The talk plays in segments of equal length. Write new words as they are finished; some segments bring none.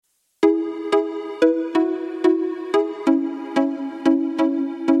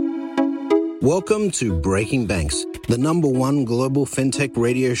Welcome to Breaking Banks, the #1 global fintech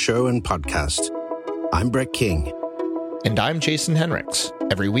radio show and podcast. I'm Brett King. And I'm Jason Henricks.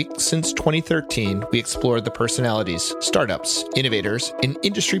 Every week since 2013, we explore the personalities, startups, innovators, and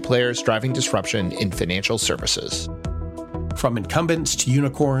industry players driving disruption in financial services. From incumbents to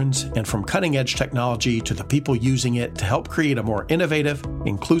unicorns, and from cutting-edge technology to the people using it to help create a more innovative,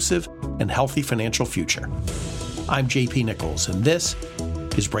 inclusive, and healthy financial future. I'm JP Nichols, and this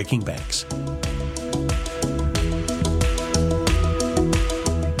is Breaking Banks.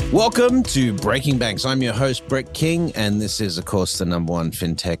 Welcome to Breaking Banks. I'm your host, Brett King, and this is, of course, the #1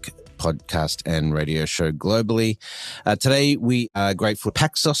 fintech podcast and radio show globally. Today, we are grateful for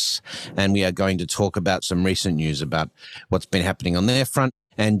Paxos, and we are going to talk about some recent news about what's been happening on their front.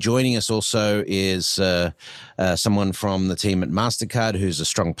 And joining us also is someone from the team at MasterCard who's a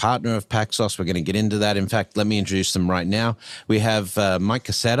strong partner of Paxos. We're going to get into that. In fact, let me introduce them right now. We have Mike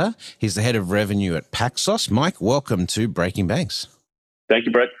Casetta. He's the head of revenue at Paxos. Mike, welcome to Breaking Banks. Thank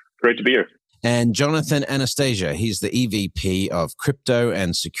you, Brett. Great to be here. And Jonathan Anastasia. He's the EVP of Crypto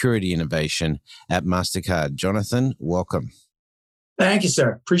and Security Innovation at MasterCard. Jonathan, welcome. Thank you,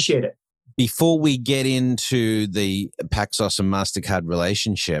 sir. Appreciate it. Before we get into the Paxos and MasterCard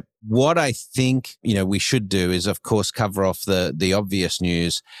relationship, what I think we should do is, of course, cover off the obvious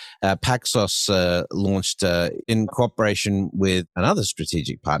news. Paxos launched in cooperation with another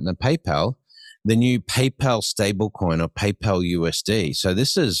strategic partner, PayPal, the new PayPal stablecoin, or PayPal USD. So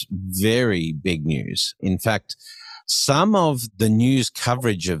this is very big news. In fact, some of the news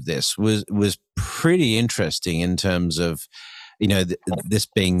coverage of this was pretty interesting in terms of this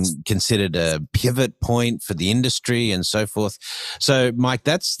being considered a pivot point for the industry and so forth. So, Mike,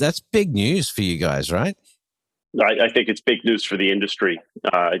 that's big news for you guys, right? I think it's big news for the industry.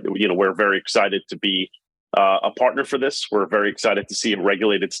 We're very excited to be a partner for this. We're very excited to see a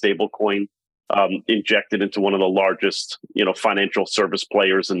regulated stablecoin injected into one of the largest, financial service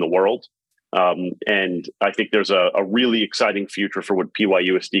players in the world. And I think there's a really exciting future for what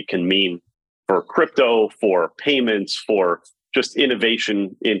PYUSD can mean for crypto, for payments, for just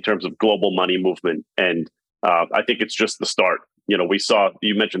innovation in terms of global money movement. And I think it's just the start. You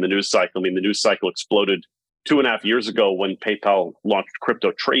mentioned the news cycle. I mean, the news cycle exploded 2.5 years ago when PayPal launched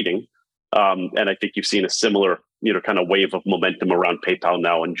crypto trading. And I think you've seen a similar kind of wave of momentum around PayPal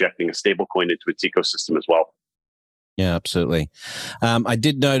now injecting a stablecoin into its ecosystem as well. Yeah, absolutely. I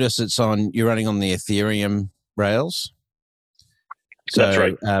did notice you're running on the Ethereum rails. So, that's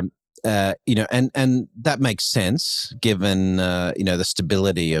right. And that makes sense given the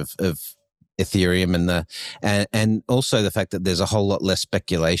stability of Ethereum and also the fact that there's a whole lot less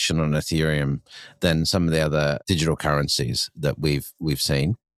speculation on Ethereum than some of the other digital currencies that we've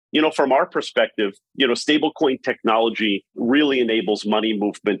seen. From our perspective, stablecoin technology really enables money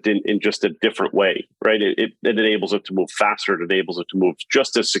movement in just a different way, right? It enables it to move faster. It enables it to move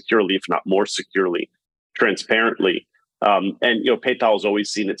just as securely, if not more securely, transparently. And PayPal has always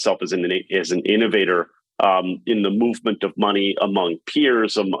seen itself as an innovator in the movement of money among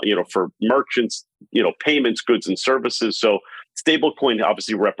peers, for merchants, payments, goods, and services. So stablecoin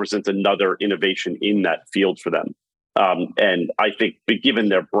obviously represents another innovation in that field for them. And I think given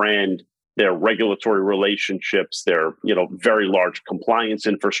their brand, their regulatory relationships, their very large compliance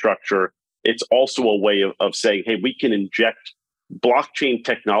infrastructure, it's also a way of saying, hey, we can inject blockchain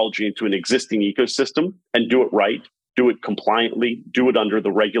technology into an existing ecosystem and do it right, do it compliantly, do it under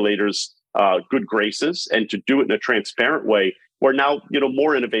the regulators' good graces, and to do it in a transparent way where now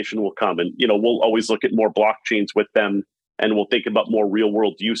more innovation will come. And we'll always look at more blockchains with them, and we'll think about more real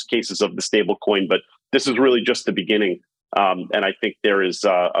world use cases of the stablecoin. But this is really just the beginning. And I think there is,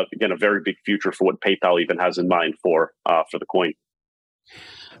 again, a very big future for what PayPal even has in mind for the coin.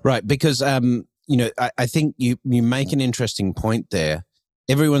 Right. Because, I think you make an interesting point there.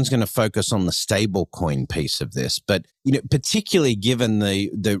 Everyone's going to focus on the stable coin piece of this, but, particularly given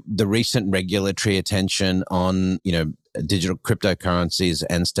the recent regulatory attention on, digital cryptocurrencies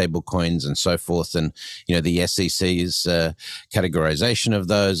and stable coins and so forth, and the SEC's categorization of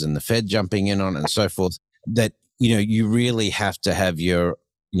those and the Fed jumping in on it and so forth, that you really have to have your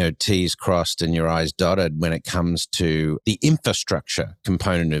T's crossed and your I's dotted when it comes to the infrastructure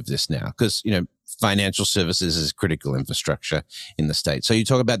component of this now, because financial services is critical infrastructure in the States. So you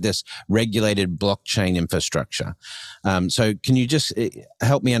talk about this regulated blockchain infrastructure. So can you just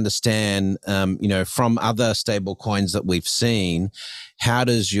help me understand, from other stable coins that we've seen, how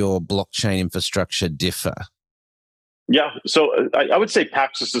does your blockchain infrastructure differ? Yeah, so I would say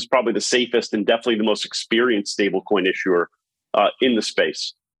Paxos is probably the safest and definitely the most experienced stablecoin issuer in the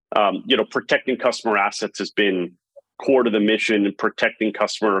space. Protecting customer assets has been core to the mission, and protecting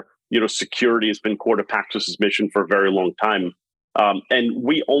customer security has been core to Paxos's mission for a very long time. And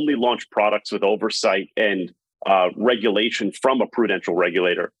we only launch products with oversight and regulation from a prudential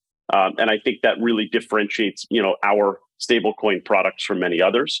regulator. And I think that really differentiates, our stablecoin products from many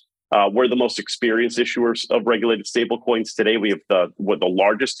others. We're the most experienced issuers of regulated stablecoins today. We have the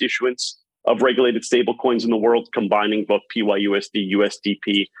largest issuance of regulated stablecoins in the world, combining both PYUSD,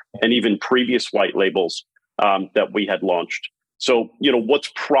 USDP, and even previous white labels that we had launched. So,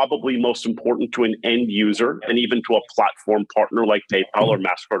 what's probably most important to an end user and even to a platform partner like PayPal or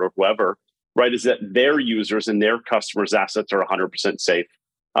MasterCard or whoever, right, is that their users and their customers' assets are 100% safe.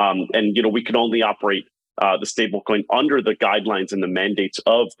 And we can only operate the stablecoin under the guidelines and the mandates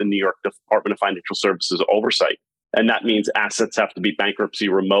of the New York Department of Financial Services oversight. And that means assets have to be bankruptcy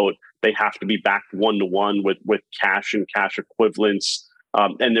remote. They have to be backed one-to-one with cash and cash equivalents.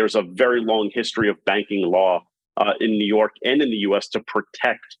 And there's a very long history of banking law in New York and in the US to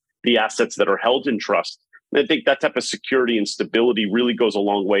protect the assets that are held in trust. And I think that type of security and stability really goes a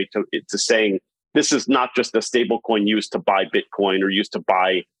long way to saying this is not just a stablecoin used to buy Bitcoin or used to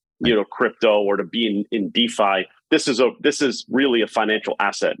buy crypto or to be in DeFi. This is really a financial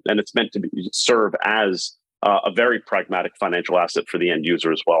asset, and it's meant to serve as a very pragmatic financial asset for the end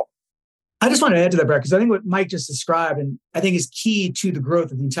user as well. I just want to add to that, Brett, because I think what Mike just described, and I think is key to the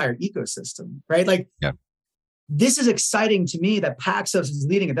growth of the entire ecosystem, right? This is exciting to me that Paxos is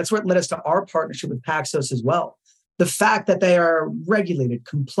leading it. That's what led us to our partnership with Paxos as well. The fact that they are regulated,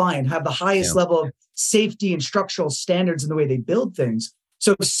 compliant, have the highest level of safety and structural standards in the way they build things.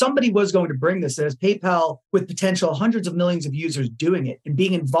 So if somebody was going to bring this, as PayPal with potential hundreds of millions of users doing it and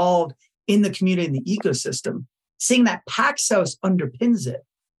being involved in the community and the ecosystem, seeing that Paxos underpins it,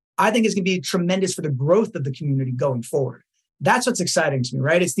 I think is going to be tremendous for the growth of the community going forward. That's what's exciting to me,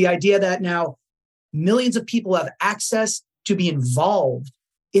 right? It's the idea that now millions of people have access to be involved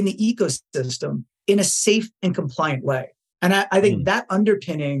in the ecosystem in a safe and compliant way. And I think that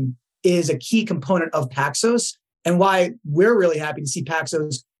underpinning is a key component of Paxos and why we're really happy to see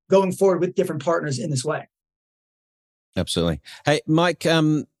Paxos going forward with different partners in this way. Absolutely. Hey, Mike,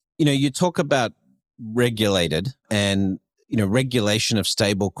 you talk about regulated and, regulation of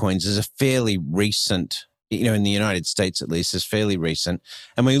stable coins is a fairly recent, in the United States, at least, is fairly recent.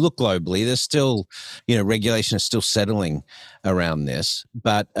 And when you look globally, there's still, regulation is still settling around this.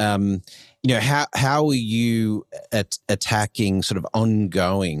 But, how are you attacking sort of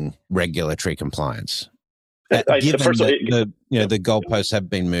ongoing regulatory compliance? Given the goalposts have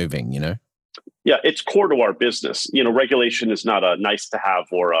been moving, Yeah, it's core to our business. Regulation is not a nice to have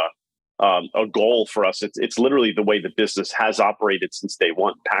or a goal for us. It's literally the way the business has operated since day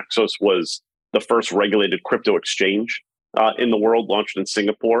one. Paxos was the first regulated crypto exchange in the world, launched in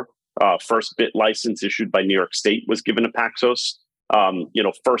Singapore. First bit license issued by New York State was given to Paxos.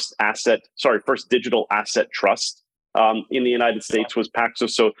 First digital asset trust in the United States was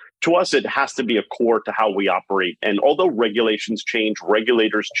Paxos. So to us, it has to be a core to how we operate. And although regulations change,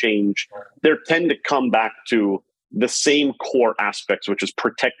 regulators change, they tend to come back to the same core aspects, which is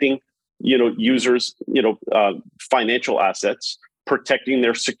protecting, users, financial assets, protecting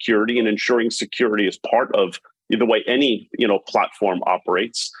their security and ensuring security is part of the way any, platform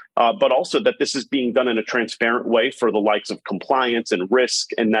operates. But also that this is being done in a transparent way for the likes of compliance and risk,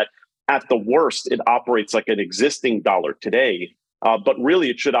 and that at the worst, it operates like an existing dollar today. But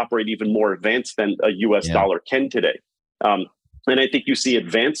really, it should operate even more advanced than a US dollar can today. And I think you see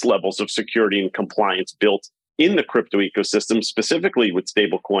advanced levels of security and compliance built in the crypto ecosystem, specifically with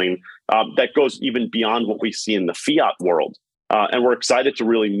stablecoin, that goes even beyond what we see in the fiat world. And we're excited to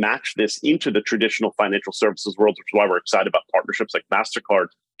really match this into the traditional financial services world, which is why we're excited about partnerships like MasterCard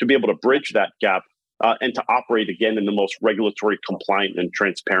to be able to bridge that gap and to operate again in the most regulatory compliant and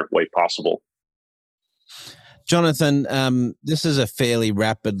transparent way possible. Jonathan, this is a fairly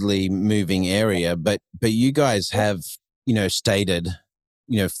rapidly moving area, but you guys have, stated,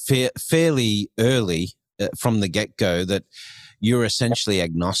 fairly early from the get-go that you're essentially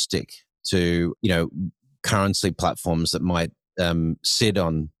agnostic to, currency platforms that might sit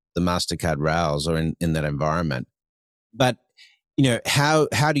on the MasterCard rails or in that environment. But how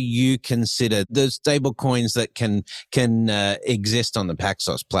do you consider the stable coins that can exist on the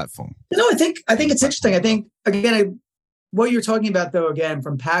Paxos platform? I think it's interesting. I think again, what you're talking about though, again,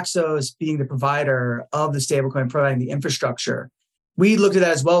 from Paxos being the provider of the stablecoin, providing the infrastructure, we looked at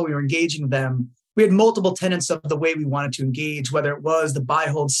that as well. We were engaging them. We had multiple tenets of the way we wanted to engage, whether it was the buy,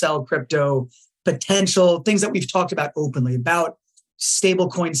 hold, sell crypto potential, things that we've talked about openly about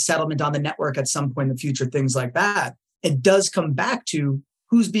stablecoin settlement on the network at some point in the future, things like that. It does come back to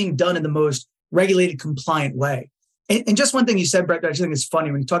who's being done in the most regulated, compliant way. And just one thing you said, Brett, that I think is funny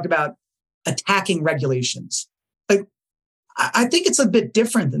when you talked about attacking regulations. Like, I think it's a bit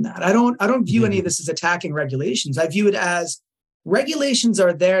different than that. I don't view any of this as attacking regulations. I view it as regulations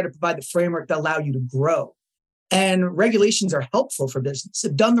are there to provide the framework that allow you to grow. And regulations are helpful for business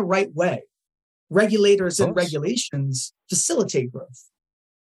if done the right way. Regulators and regulations facilitate growth.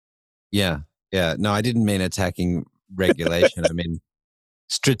 Yeah. No, I didn't mean attacking regulation. I mean,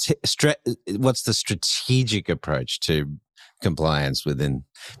 what's the strategic approach to compliance within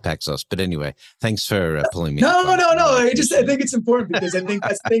Paxos? But anyway, thanks for pulling me. No. I think it's important because I think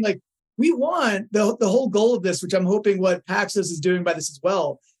that's the thing. Like, we want the whole goal of this, which I'm hoping what Paxos is doing by this as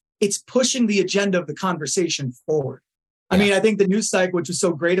well. It's pushing the agenda of the conversation forward. I mean, I think the news cycle, which was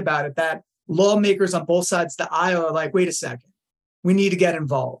so great about it, that lawmakers on both sides of the aisle are like, wait a second, we need to get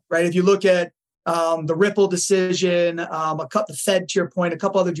involved, right? If you look at the Ripple decision, the Fed, to your point, a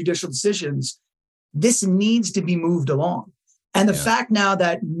couple other judicial decisions, this needs to be moved along. And the fact now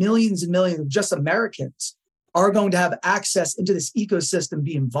that millions and millions of just Americans are going to have access into this ecosystem,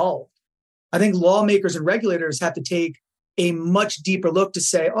 be involved, I think lawmakers and regulators have to take a much deeper look to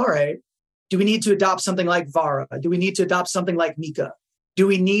say, all right, do we need to adopt something like VARA? Do we need to adopt something like MiCA? Do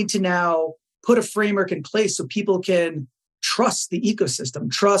we need to now put a framework in place so people can trust the ecosystem,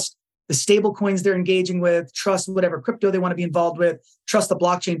 trust the stable coins they're engaging with, trust whatever crypto they want to be involved with, trust the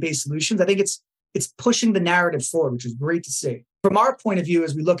blockchain-based solutions? I think it's pushing the narrative forward, which is great to see. From our point of view,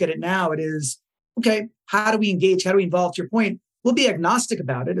 as we look at it now, it is, okay, how do we engage? How do we involve? To your point, we'll be agnostic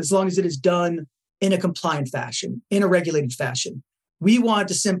about it as long as it is done in a compliant fashion, in a regulated fashion. We want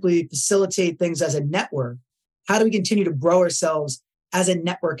to simply facilitate things as a network. How do we continue to grow ourselves as a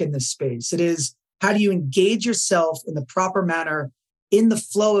network in this space? It is, how do you engage yourself in the proper manner in the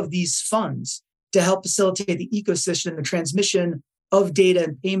flow of these funds to help facilitate the ecosystem and the transmission of data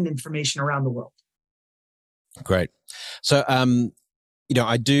and payment information around the world? Great. So, I mean,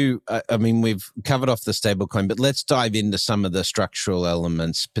 we've covered off the stablecoin, but let's dive into some of the structural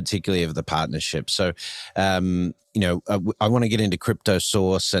elements, particularly of the partnership. So, I want to get into Crypto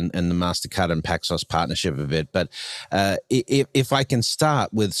Source and the MasterCard and Paxos partnership a bit. But if I can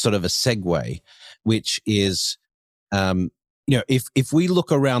start with sort of a segue, which is, if we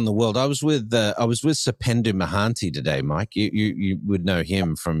look around the world, I was with Sapendu Mahanti today, Mike. You would know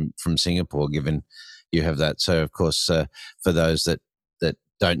him from Singapore, given you have that. So, of course, for those that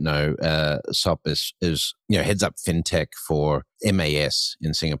don't know, SOP is heads up fintech for MAS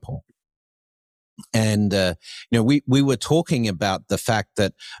in Singapore. And we were talking about the fact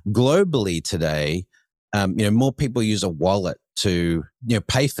that globally today, more people use a wallet to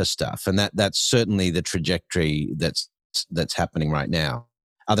pay for stuff, and that's certainly the trajectory that's happening right now.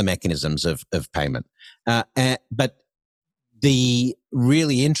 Other mechanisms of payment, but the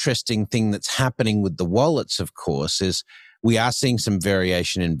really interesting thing that's happening with the wallets, of course, is we are seeing some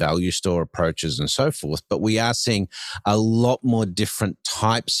variation in value store approaches and so forth, but we are seeing a lot more different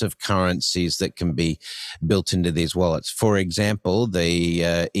types of currencies that can be built into these wallets. For example, the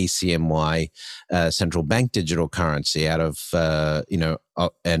ECNY central bank digital currency out of,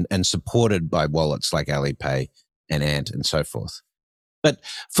 and supported by wallets like Alipay and Ant and so forth. But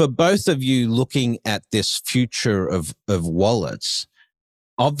for both of you looking at this future of wallets,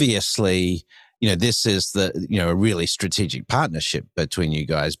 obviously, this is a really strategic partnership between you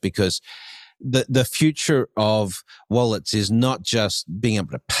guys, because the future of wallets is not just being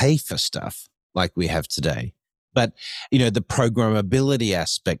able to pay for stuff like we have today, but, the programmability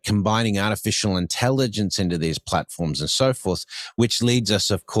aspect, combining artificial intelligence into these platforms and so forth, which leads us,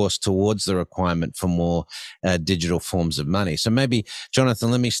 of course, towards the requirement for more digital forms of money. So maybe,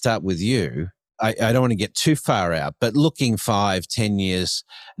 Jonathan, let me start with you. I don't want to get too far out, but looking 5-10 years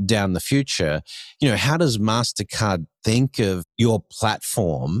down the future, how does MasterCard think of your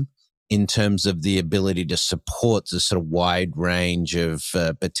platform in terms of the ability to support the sort of wide range of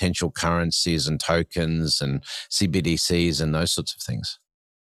potential currencies and tokens and CBDCs and those sorts of things?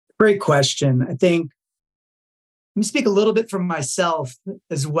 Great question. I think, let me speak a little bit from myself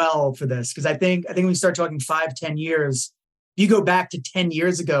as well for this, because I think when we start talking 5-10 years, if you go back to 10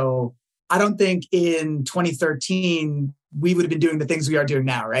 years ago, I don't think in 2013 we would have been doing the things we are doing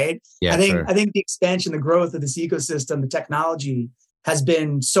now, right? Yeah, I think the expansion, the growth of this ecosystem, the technology has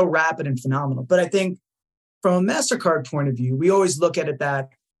been so rapid and phenomenal. But I think from a MasterCard point of view, we always look at it that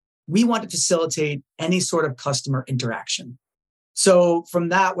we want to facilitate any sort of customer interaction. So from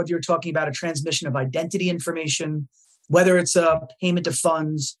that, whether you're talking about a transmission of identity information, whether it's a payment of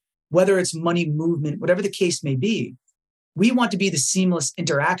funds, whether it's money movement, whatever the case may be, we want to be the seamless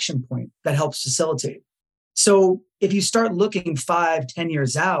interaction point that helps facilitate. So if you start looking 5-10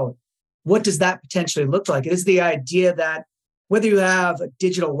 years out, what does that potentially look like? It is the idea that whether you have a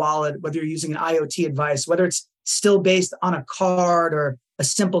digital wallet, whether you're using an IoT device, whether it's still based on a card or a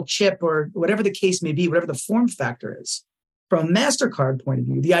simple chip or whatever the case may be, whatever the form factor is, from a MasterCard point of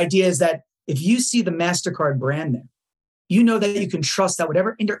view, the idea is that if you see the MasterCard brand there, you know that you can trust that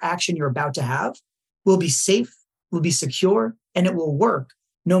whatever interaction you're about to have will be safe, will be secure, and it will work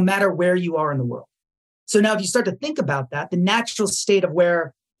no matter where you are in the world. So now if you start to think about that, the natural state of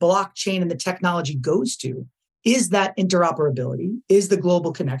where blockchain and the technology goes to is that interoperability, is the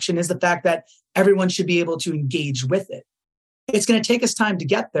global connection, is the fact that everyone should be able to engage with it. It's going to take us time to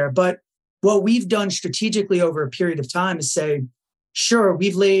get there, but what we've done strategically over a period of time is say, sure,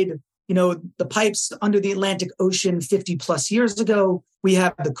 we've laid, the pipes under the Atlantic Ocean 50 plus years ago. We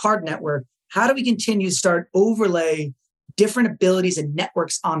have the card network. How do we continue to start overlay different abilities and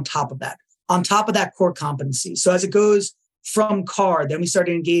networks on top of that core competency? So as it goes from card, then we start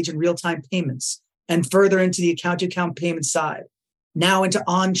to engage in real-time payments and further into the account-to-account payment side, now into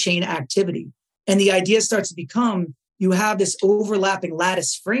on-chain activity. And the idea starts to become, you have this overlapping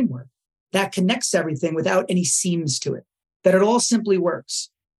lattice framework that connects everything without any seams to it, that it all simply works.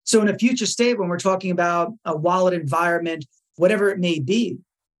 So in a future state, when we're talking about a wallet environment, whatever it may be,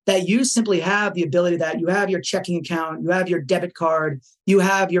 that you simply have the ability that you have your checking account, you have your debit card, you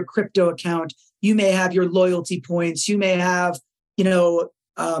have your crypto account, you may have your loyalty points, you may have,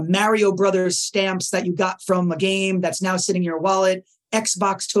 Mario Brothers stamps that you got from a game that's now sitting in your wallet,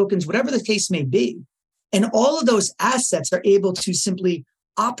 Xbox tokens, whatever the case may be. And all of those assets are able to simply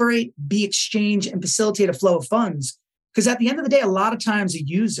operate, be exchanged, and facilitate a flow of funds. Because at the end of the day, a lot of times the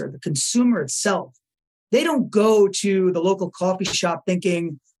user, the consumer itself, they don't go to the local coffee shop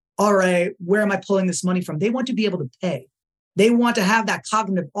thinking, all right, where am I pulling this money from? They want to be able to pay. They want to have that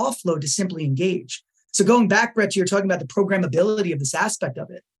cognitive offload to simply engage. So going back, Brett, you're talking about the programmability of this aspect of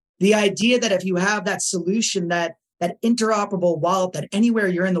it. The idea that if you have that solution, that interoperable wallet, that anywhere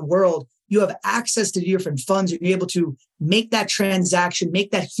you're in the world, you have access to different funds, you're able to make that transaction,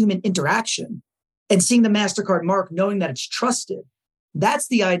 make that human interaction, and seeing the MasterCard mark, knowing that it's trusted, that's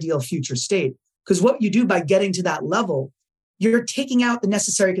the ideal future state. Because what you do by getting to that level, you're taking out the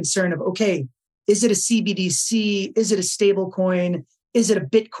necessary concern of, okay, is it a CBDC? Is it a stable coin? Is it a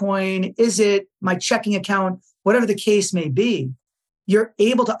Bitcoin? Is it my checking account? Whatever the case may be, you're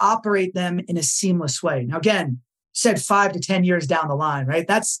able to operate them in a seamless way. Now, again, said 5 to 10 years down the line, right?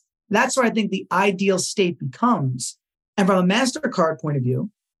 That's where I think the ideal state becomes. And from a MasterCard point of view,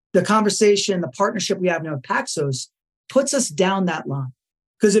 the conversation, the partnership we have now with Paxos puts us down that line.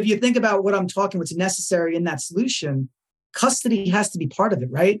 Because if you think about what I'm talking, what's necessary in that solution, custody has to be part of it,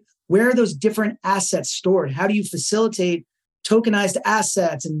 right? Where are those different assets stored? How do you facilitate tokenized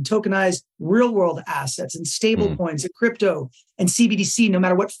assets and tokenized real world assets and stable coins and crypto and CBDC, no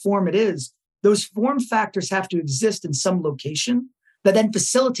matter what form it is? Those form factors have to exist in some location that then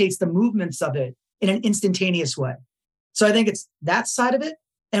facilitates the movements of it in an instantaneous way. So I think it's that side of it.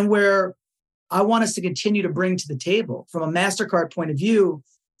 And where I want us to continue to bring to the table from a MasterCard point of view,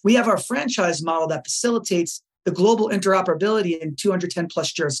 we have our franchise model that facilitates the global interoperability in 210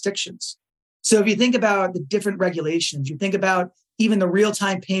 plus jurisdictions. So if you think about the different regulations, you think about even the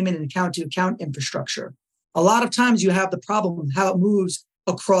real-time payment and account-to-account infrastructure, a lot of times you have the problem of how it moves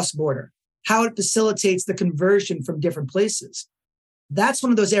across border, how it facilitates the conversion from different places. That's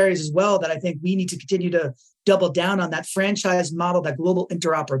one of those areas as well that I think we need to continue to double down on, that franchise model, that global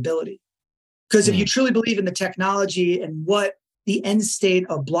interoperability. Because if you truly believe in the technology and what the end state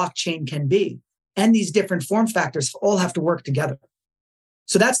of blockchain can be, and these different form factors all have to work together.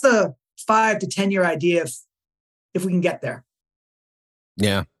 So that's the 5 to 10 year idea if we can get there.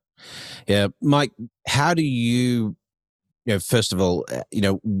 Yeah. Mike, how do you first of all,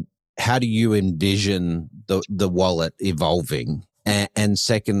 how do you envision the wallet evolving? And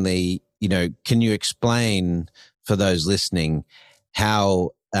secondly, can you explain for those listening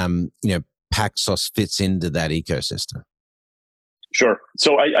how, Paxos fits into that ecosystem? Sure.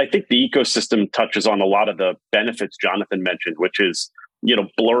 So I think the ecosystem touches on a lot of the benefits Jonathan mentioned, which is,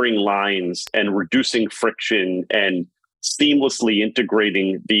 blurring lines and reducing friction and seamlessly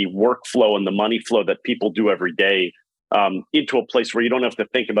integrating the workflow and the money flow that people do every day into a place where you don't have to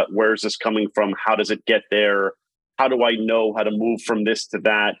think about where is this coming from? How does it get there? How do I know how to move from this to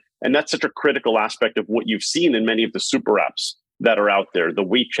that? And that's such a critical aspect of what you've seen in many of the super apps that are out there, the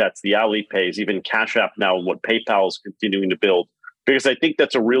WeChats, the Alipays, even Cash App now, and what PayPal is continuing to build. Because I think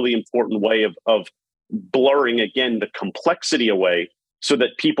that's a really important way of blurring, again, the complexity away so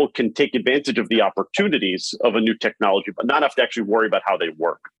that people can take advantage of the opportunities of a new technology, but not have to actually worry about how they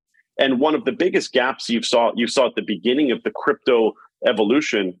work. And one of the biggest gaps you saw at the beginning of the crypto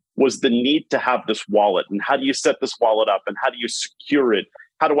evolution was the need to have this wallet. And how do you set this wallet up? And how do you secure it?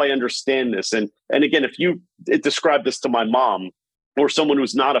 How do I understand this? And again, if you describe this to my mom or someone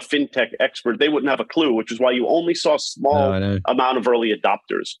who's not a fintech expert, they wouldn't have a clue, which is why you only saw a small amount of early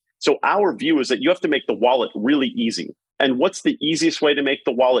adopters. So our view is that you have to make the wallet really easy. And what's the easiest way to make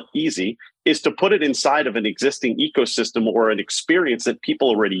the wallet easy is to put it inside of an existing ecosystem or an experience that people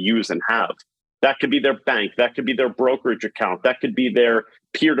already use and have. That could be their bank. That could be their brokerage account. That could be their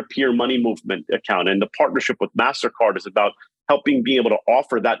peer-to-peer money movement account. And the partnership with MasterCard is about helping be able to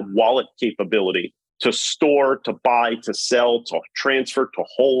offer that wallet capability to store, to buy, to sell, to transfer, to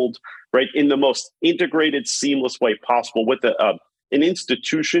hold, right, in the most integrated, seamless way possible with an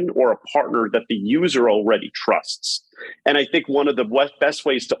institution or a partner that the user already trusts. And I think one of the best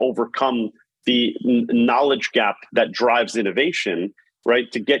ways to overcome the knowledge gap that drives innovation,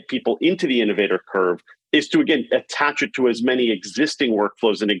 right, to get people into the innovator curve is to, again, attach it to as many existing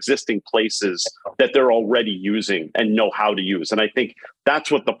workflows and existing places that they're already using and know how to use. And I think that's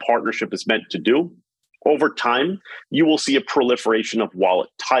what the partnership is meant to do. Over time, you will see a proliferation of wallet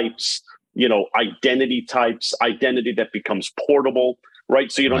types, identity types, identity that becomes portable,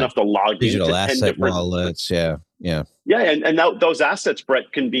 right? So you don't have to log digital into asset 10 different wallets. Yeah. Yeah, and those assets,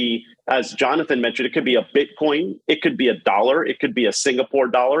 Brett, can be, as Jonathan mentioned, it could be a Bitcoin, it could be a dollar, it could be a Singapore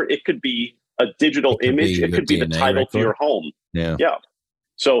dollar, it could be a digital image, it could be the title to your home. Yeah.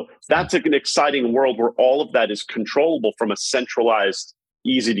 So that's an exciting world where all of that is controllable from a centralized,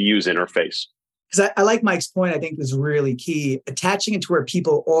 easy to use interface. Because I like Mike's point, I think was really key, attaching it to where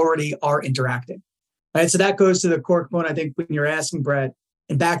people already are interacting. Right. So that goes to the core component, I think, when you're asking, Brett,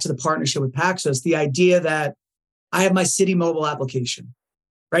 and back to the partnership with Paxos, the idea that I have my Citi mobile application.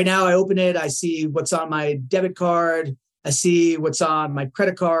 Right now, I open it, I see what's on my debit card, I see what's on my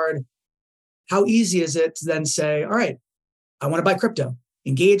credit card. How easy is it to then say, all right, I want to buy crypto,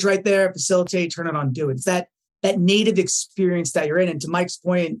 engage right there, facilitate, turn it on, do it. It's that native experience that you're in. And to Mike's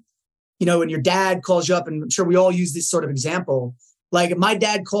point, when your dad calls you up, and I'm sure we all use this sort of example, like if my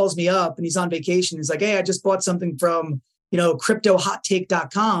dad calls me up and he's on vacation, he's like, hey, I just bought something from,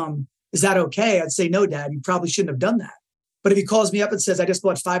 cryptohottake.com. Is that okay? I'd say, no, Dad, you probably shouldn't have done that. But if he calls me up and says, I just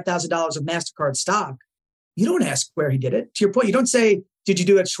bought $5,000 of MasterCard stock, you don't ask where he did it. To your point, you don't say, did you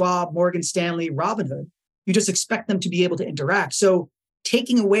do it at Schwab, Morgan Stanley, Robinhood? You just expect them to be able to interact. So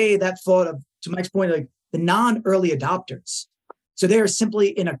taking away that thought of, to Mike's point, like the non-early adopters. So they are simply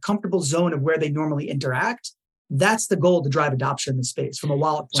in a comfortable zone of where they normally interact. That's the goal to drive adoption in the space from a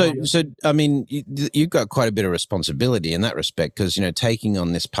wallet point of view. So I mean, you've got quite a bit of responsibility in that respect because, taking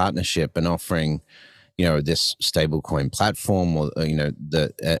on this partnership and offering, this stablecoin platform or,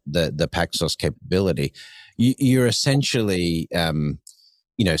 the Paxos capability, you're essentially,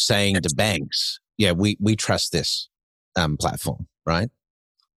 saying to banks, yeah, we trust this platform, right?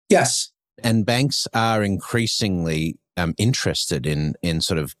 Yes. And banks are increasingly interested in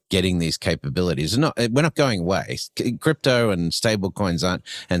sort of getting these capabilities. We're not going away. Crypto and stable coins and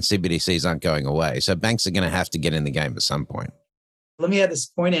CBDCs aren't going away. So banks are going to have to get in the game at some point. Let me add this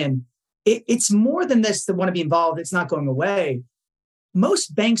point in. It's more than this that want to be involved. It's not going away.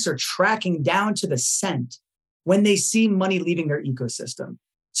 Most banks are tracking down to the cent when they see money leaving their ecosystem.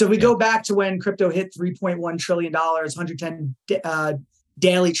 So if we go back to when crypto hit $3.1 trillion, 110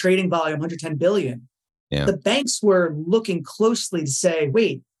 daily trading volume, 110 billion. Yeah. The banks were looking closely to say,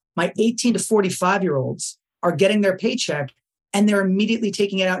 wait, my 18 to 45-year-olds are getting their paycheck and they're immediately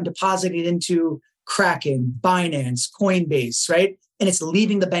taking it out and depositing it into Kraken, Binance, Coinbase, right? And it's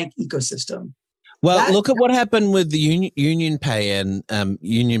leaving the bank ecosystem. Well, look at what happened with the Union Pay and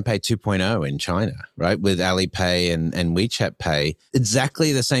Union Pay 2.0 in China, right? With Alipay and WeChat Pay.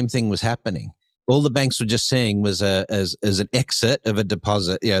 Exactly the same thing was happening. All the banks were just seeing was as an exit of a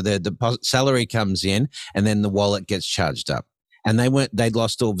deposit. Their deposit salary comes in, and then the wallet gets charged up, and they'd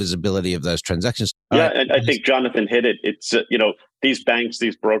lost all visibility of those transactions. Yeah, right. And I think Jonathan hit it. It's these banks,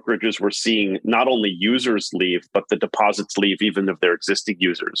 these brokerages, were seeing not only users leave, but the deposits leave, even of their existing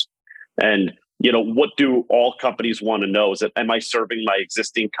users. And what do all companies want to know is that, am I serving my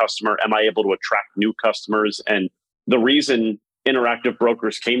existing customer? Am I able to attract new customers? And the reason Interactive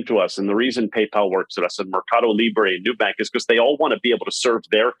Brokers came to us and the reason PayPal works with us and Mercado Libre and Nubank is because they all want to be able to serve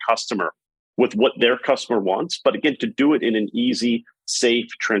their customer with what their customer wants. But again, to do it in an easy, safe,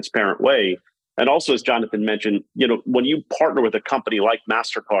 transparent way. And also, as Jonathan mentioned, when you partner with a company like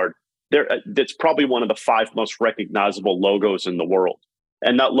MasterCard, that's probably one of the 5 most recognizable logos in the world.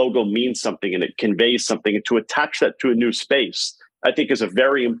 And that logo means something and it conveys something. And to attach that to a new space, I think is a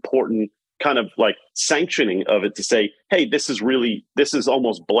very important kind of like sanctioning of it to say, hey, this is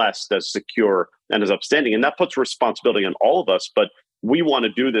almost blessed as secure and as upstanding. And that puts responsibility on all of us. But we want to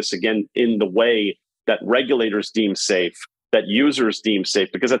do this again in the way that regulators deem safe, that users deem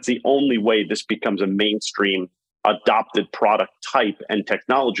safe, because that's the only way this becomes a mainstream adopted product type and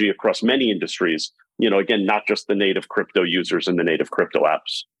technology across many industries. Again, not just the native crypto users and the native crypto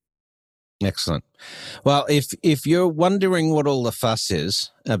apps. Excellent. Well, if you're wondering what all the fuss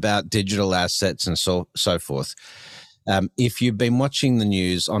is about digital assets and so forth, if you've been watching the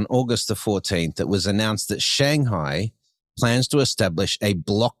news, on August the 14th, it was announced that Shanghai plans to establish a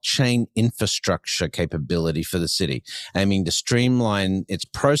blockchain infrastructure capability for the city, aiming to streamline its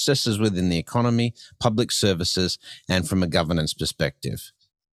processes within the economy, public services, and from a governance perspective.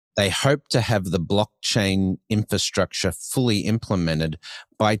 They hope to have the blockchain infrastructure fully implemented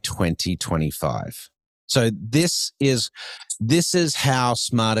by 2025. So this is how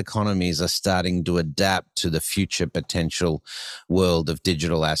smart economies are starting to adapt to the future potential world of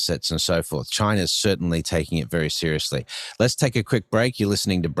digital assets and so forth. China is certainly taking it very seriously. Let's take a quick break. You're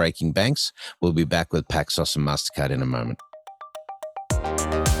listening to Breaking Banks. We'll be back with Paxos and MasterCard in a moment.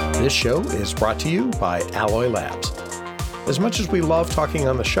 This show is brought to you by Alloy Labs. As much as we love talking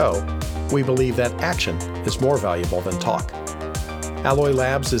on the show, we believe that action is more valuable than talk. Alloy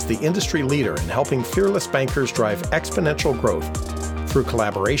Labs is the industry leader in helping fearless bankers drive exponential growth through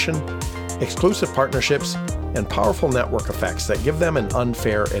collaboration, exclusive partnerships, and powerful network effects that give them an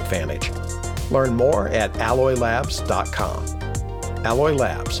unfair advantage. Learn more at alloylabs.com. Alloy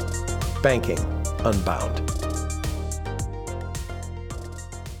Labs, banking unbound.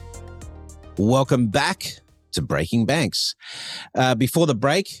 Welcome back to Breaking Banks. Before the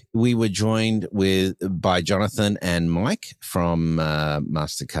break, we were joined by Jonathan and Mike from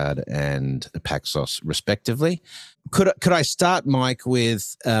MasterCard and Paxos, respectively. Could I start, Mike,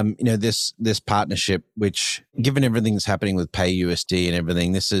 with this partnership, which, given everything that's happening with PayUSD and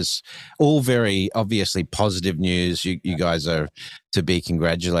everything, this is all very obviously positive news. You guys are to be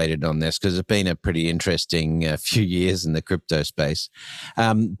congratulated on this, because it's been a pretty interesting few years in the crypto space.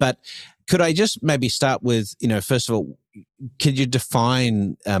 But could I just maybe start with, first of all, could you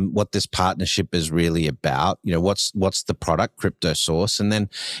define what this partnership is really about? What's the product, Crypto Source? And then,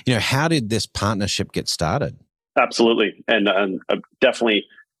 how did this partnership get started? Absolutely. And definitely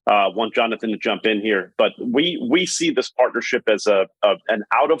want Jonathan to jump in here. But we see this partnership as an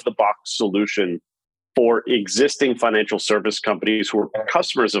out-of-the-box solution for existing financial service companies who are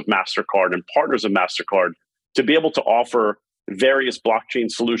customers of MasterCard and partners of MasterCard to be able to offer various blockchain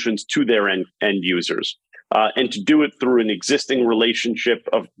solutions to their end users, and to do it through an existing relationship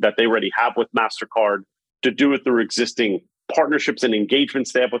that they already have with MasterCard, to do it through existing partnerships and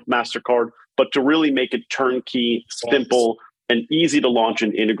engagements they have with MasterCard, but to really make it turnkey, simple, and easy to launch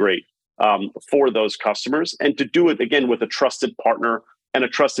and integrate for those customers, and to do it, again, with a trusted partner and a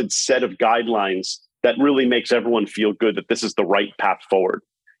trusted set of guidelines that really makes everyone feel good that this is the right path forward,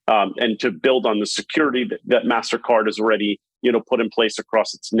 and to build on the security that MasterCard has already put in place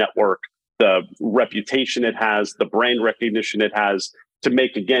across its network, the reputation it has, the brand recognition it has, to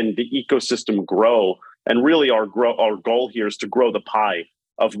make, again, the ecosystem grow. And really our goal here is to grow the pie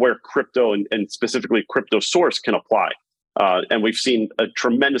of where crypto and specifically Crypto Source can apply. And we've seen a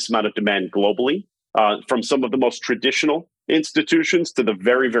tremendous amount of demand globally, from some of the most traditional institutions to the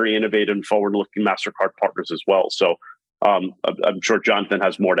very, very innovative and forward-looking MasterCard partners as well. So I'm sure Jonathan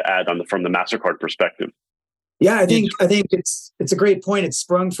has more to add from the MasterCard perspective. Yeah, I think it's a great point. It's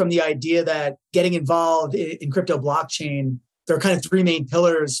sprung from the idea that getting involved in crypto blockchain, there are kind of three main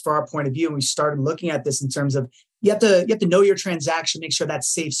pillars for our point of view. And we started looking at this in terms of you have to know your transaction, make sure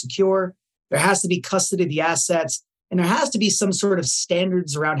that's safe, secure. There has to be custody of the assets, and there has to be some sort of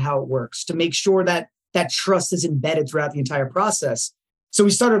standards around how it works to make sure that that trust is embedded throughout the entire process. So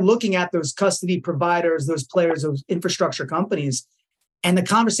we started looking at those custody providers, those players, those infrastructure companies, and the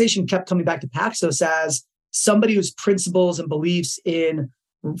conversation kept coming back to Paxos as somebody whose principles and beliefs in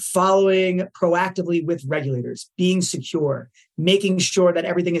following proactively with regulators, being secure, making sure that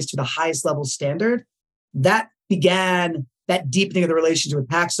everything is to the highest level standard. That began that deepening of the relationship with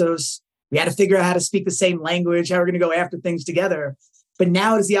Paxos. We had to figure out how to speak the same language, how we're going to go after things together. But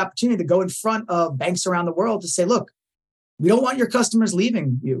now it is the opportunity to go in front of banks around the world to say, look, we don't want your customers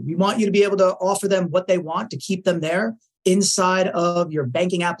leaving you. We want you to be able to offer them what they want to keep them there inside of your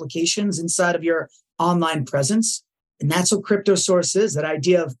banking applications, inside of your online presence. And that's what Crypto Source is, that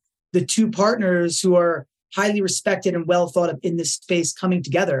idea of the two partners who are highly respected and well thought of in this space coming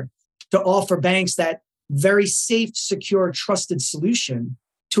together to offer banks that very safe, secure, trusted solution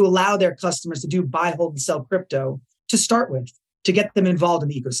to allow their customers to do buy, hold, and sell crypto to start with, to get them involved in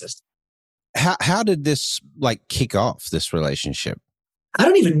the ecosystem. How did this kick off, this relationship? I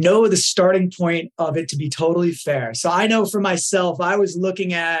don't even know the starting point of it, to be totally fair. So I know for myself,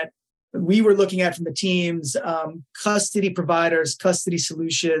 we were looking at from the teams, custody providers, custody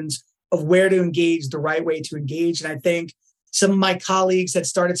solutions of where to engage, the right way to engage. And I think some of my colleagues had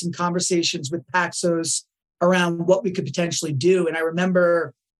started some conversations with Paxos around what we could potentially do. And I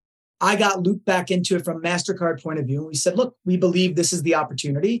remember I got looped back into it from a MasterCard point of view. And we said, look, we believe this is the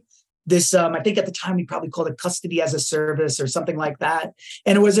opportunity. This, I think at the time we probably called it custody as a service or something like that.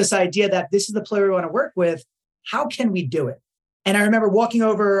 And it was this idea that this is the player we want to work with. How can we do it? And I remember walking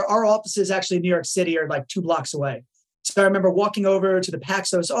over, our offices actually in New York City are like 2 blocks away. So I remember walking over to the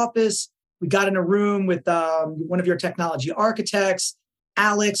Paxos office. We got in a room with one of your technology architects,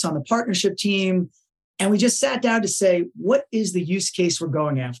 Alex on the partnership team. And we just sat down to say, what is the use case we're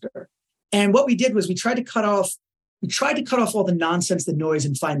going after? And what we did was we tried to cut off all the nonsense, the noise,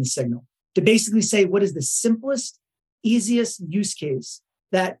 and find the signal to basically say, what is the simplest, easiest use case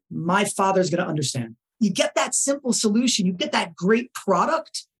that my father's going to understand? You get that simple solution, you get that great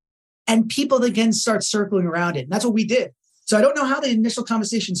product, and people then start circling around it. And that's what we did. So I don't know how the initial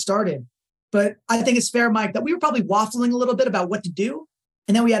conversation started, but I think it's fair, Mike, that we were probably waffling a little bit about what to do.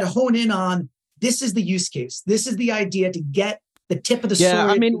 And then we had to hone in on, this is the use case. This is the idea to get the tip of the sword. Yeah,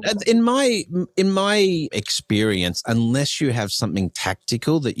 I mean, in my experience, unless you have something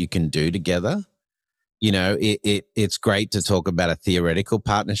tactical that you can do together, it's great to talk about a theoretical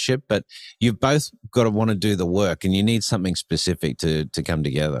partnership, but you've both got to want to do the work, and you need something specific to come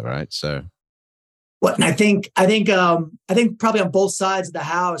together, right? So, well, and I think probably on both sides of the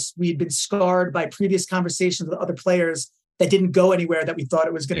house, we had been scarred by previous conversations with other players that didn't go anywhere that we thought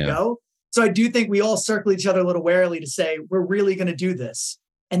it was going to go. So I do think we all circle each other a little warily to say, we're really going to do this.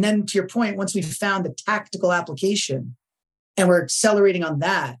 And then to your point, once we found the tactical application and we're accelerating on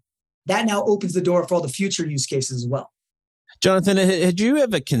that now opens the door for all the future use cases as well. Jonathan, had you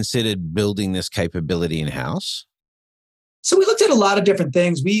ever considered building this capability in-house? So we looked at a lot of different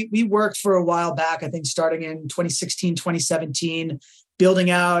things. We worked for a while back, I think starting in 2016, 2017, building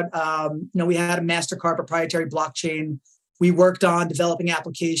out, we had a MasterCard proprietary blockchain. We worked on developing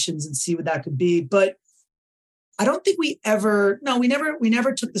applications and see what that could be. But I don't think we never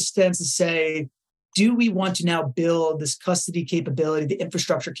took the stance to say, do we want to now build this custody capability, the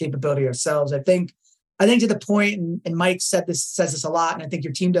infrastructure capability ourselves? I think to the point, and Mike says this a lot, and I think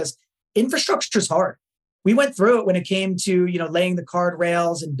your team does, infrastructure is hard. We went through it when it came to, laying the card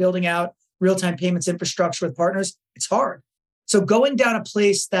rails and building out real-time payments infrastructure with partners. It's hard. So going down a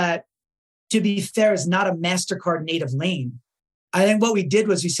place that, to be fair, is not a MasterCard native lane. I think what we did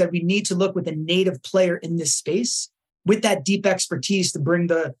was we said we need to look with a native player in this space with that deep expertise to bring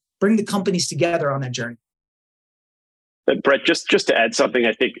the companies together on that journey. But Brett, just to add something,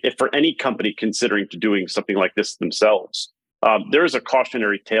 I think if for any company considering to doing something like this themselves, there is a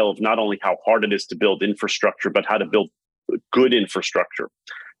cautionary tale of not only how hard it is to build infrastructure, but how to build good infrastructure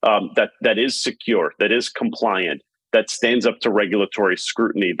that is secure, that is compliant, that stands up to regulatory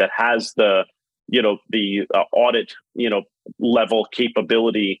scrutiny, that has the audit level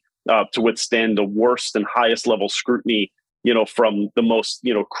capability to withstand the worst and highest level scrutiny from the most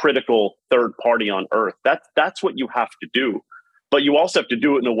critical third party on earth. That's what you have to do, but you also have to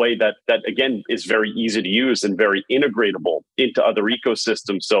do it in a way that again is very easy to use and very integratable into other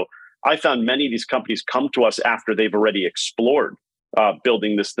ecosystems. So I found many of these companies come to us after they've already explored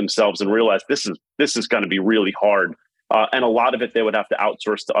building this themselves and realized this is going to be really hard. And a lot of it they would have to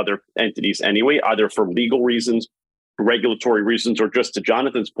outsource to other entities anyway, either for legal reasons, regulatory reasons, or just to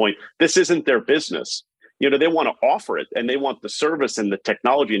Jonathan's point, this isn't their business. They want to offer it and they want the service and the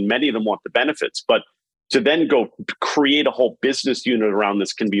technology, and many of them want the benefits. But to then go create a whole business unit around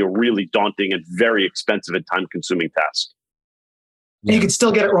this can be a really daunting and very expensive and time-consuming task. And you could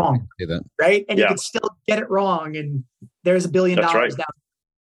still get it wrong, right? And you could still get it wrong, and there's $1 billion down.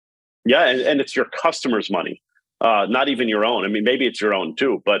 Yeah, and it's your customers' money, not even your own. I mean, maybe it's your own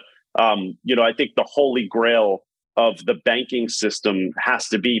too, but I think the holy grail of the banking system has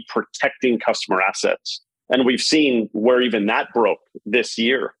to be protecting customer assets, and we've seen where even that broke this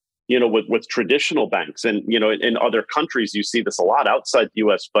year. With traditional banks, and in other countries, you see this a lot outside the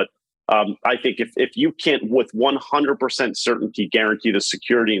U.S. But I think if you can't, with 100% certainty, guarantee the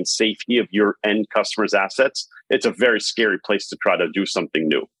security and safety of your end customers' assets, it's a very scary place to try to do something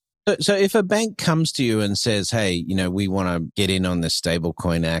new. So if a bank comes to you and says, hey, we want to get in on this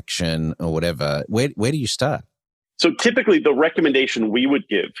stablecoin action or whatever, where do you start? So typically the recommendation we would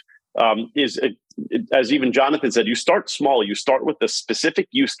give is, as even Jonathan said, you start small. You start with the specific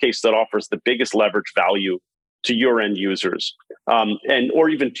use case that offers the biggest leverage value to your end users, and or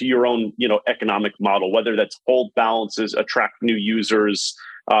even to your own economic model, whether that's hold balances, attract new users,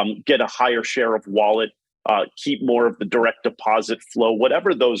 get a higher share of wallet, keep more of the direct deposit flow,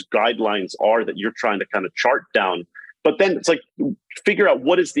 whatever those guidelines are that you're trying to kind of chart down. But then it's like, figure out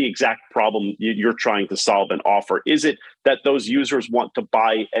what is the exact problem you're trying to solve and offer. Is it that those users want to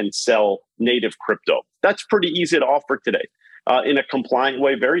buy and sell native crypto? That's pretty easy to offer today. In a compliant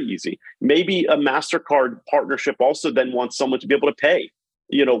way, very easy. Maybe a MasterCard partnership also then wants someone to be able to pay,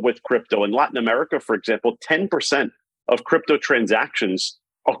 with crypto. In Latin America, for example, 10% of crypto transactions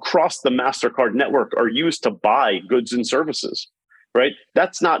across the MasterCard network are used to buy goods and services, right?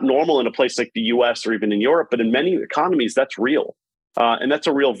 That's not normal in a place like the US or even in Europe, but in many economies, that's real. And that's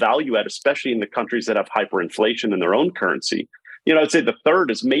a real value add, especially in the countries that have hyperinflation in their own currency. I'd say the third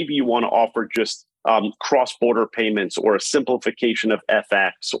is maybe you want to offer just cross-border payments or a simplification of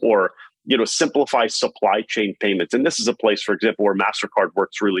FX or, simplify supply chain payments. And this is a place, for example, where MasterCard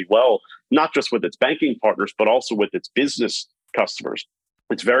works really well, not just with its banking partners, but also with its business customers.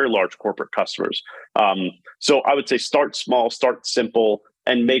 It's very large corporate customers. So I would say start small, start simple,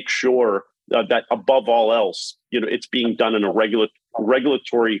 and make sure that above all else, it's being done in a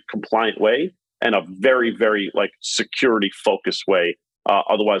regulatory compliant way and a very, very security focused way.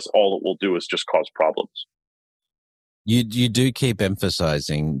 Otherwise, all it will do is just cause problems. You do keep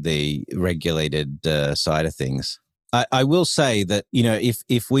emphasizing the regulated side of things. I will say that,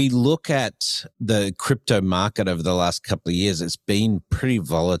 if we look at the crypto market over the last couple of years, it's been pretty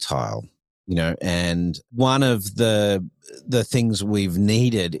volatile, and one of the things we've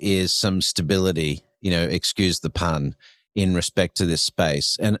needed is some stability, excuse the pun, in respect to this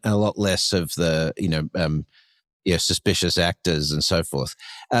space, and a lot less of the, suspicious actors and so forth.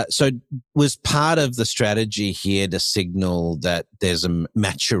 So was part of the strategy here to signal that there's a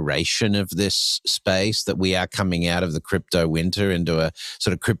maturation of this space, that we are coming out of the crypto winter into a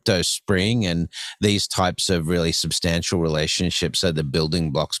sort of crypto spring, and these types of really substantial relationships are the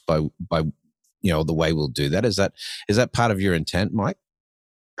building blocks by the way we'll do that? Is that part of your intent, Mike?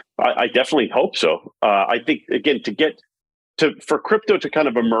 I definitely hope so. I think, again, for crypto to kind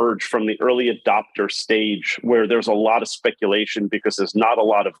of emerge from the early adopter stage where there's a lot of speculation because there's not a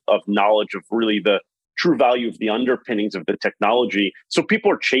lot of knowledge of really the true value of the underpinnings of the technology. So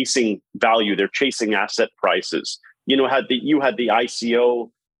people are chasing value. They're chasing asset prices. You had the ICO,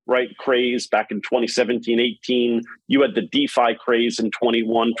 right, craze back in 2017, 18. You had the DeFi craze in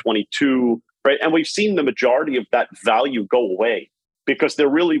 21, 22, right? And we've seen the majority of that value go away, because there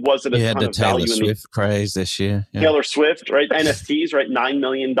really wasn't a ton of value in the Taylor Swift craze this year. Yeah. Taylor Swift, right? NFTs, right? $9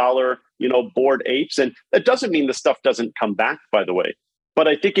 million, Bored Apes. And that doesn't mean the stuff doesn't come back, by the way. But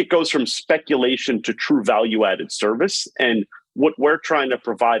I think it goes from speculation to true value-added service. And what we're trying to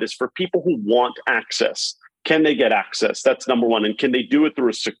provide is for people who want access. Can they get access? That's number one. And can they do it through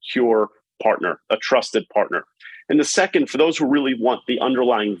a secure partner, a trusted partner? And the second, for those who really want the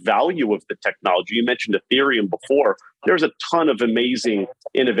underlying value of the technology, you mentioned Ethereum before, there's a ton of amazing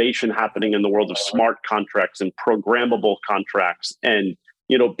innovation happening in the world of smart contracts and programmable contracts, and,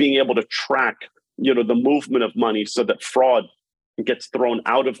 being able to track, the movement of money so that fraud gets thrown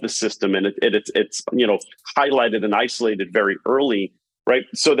out of the system, and it's highlighted and isolated very early, right?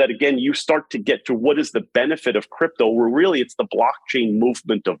 So that, again, you start to get to what is the benefit of crypto, where really it's the blockchain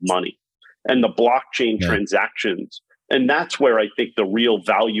movement of money and the blockchain transactions. And that's where I think the real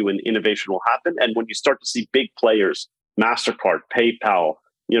value and innovation will happen. And when you start to see big players, MasterCard, PayPal,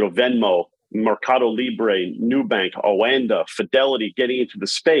 Venmo, Mercado Libre, Nubank, Oanda, Fidelity getting into the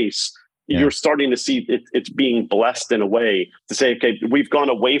space, you're starting to see it's being blessed in a way to say, okay, we've gone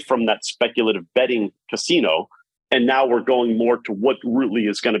away from that speculative betting casino, and now we're going more to what really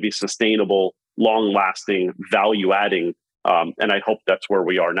is going to be sustainable, long-lasting, value-adding. And I hope that's where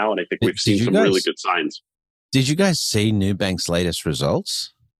we are now. And I think we've seen some really good signs. Did you guys see Nubank's latest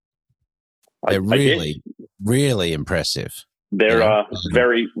results? They're really impressive. They're a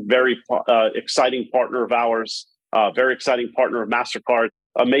very, very exciting partner of ours, very exciting partner of MasterCard,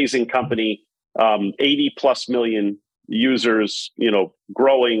 amazing company, 80 plus million users,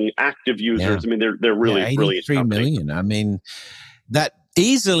 growing active users. I mean, they're really brilliant. 83 million. I mean, that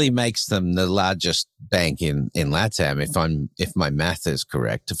easily makes them the largest bank in LATAM, if my math is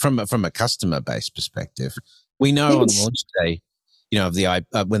correct, from a customer base perspective. We know on launch day, of the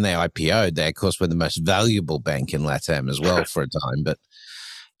when they IPO'd, they of course were the most valuable bank in LATAM as well for a time. But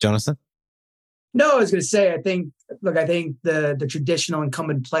Jonathan? No, I was going to say, I think the traditional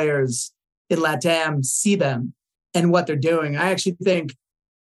incumbent players in LATAM see them and what they're doing. I actually think,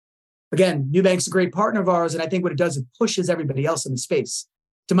 again, Nubank's a great partner of ours, and I think what it does, it pushes everybody else in the space.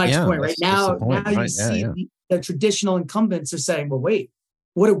 To Mike's point, right now, you see the traditional incumbents are saying, well, wait,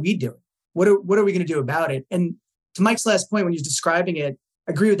 what are we doing? What are we going to do about it? And to Mike's last point, when he's describing it,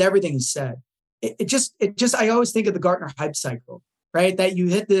 I agree with everything he said. It just, I always think of the Gartner hype cycle, right? That you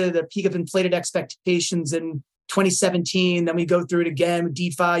hit the peak of inflated expectations in 2017, then we go through it again with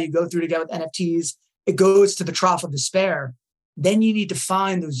DeFi, you go through it again with NFTs, it goes to the trough of despair. Then you need to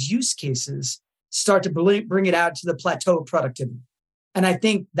find those use cases, start to bring it out to the plateau of productivity. And I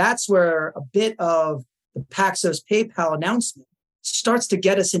think that's where a bit of the Paxos PayPal announcement starts to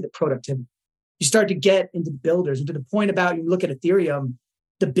get us into productivity. You start to get into builders, and to the point about you look at Ethereum,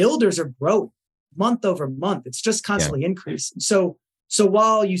 the builders are growing month over month. It's just constantly increasing. So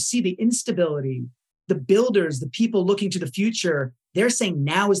while you see the instability, the builders, the people looking to the future, they're saying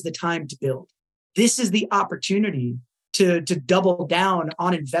now is the time to build. This is the opportunity to double down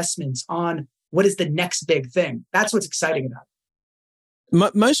on investments, on what is the next big thing. That's what's exciting about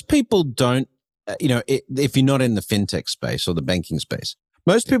it. Most people don't, if you're not in the fintech space or the banking space,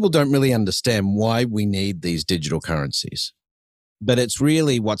 most people don't really understand why we need these digital currencies. But it's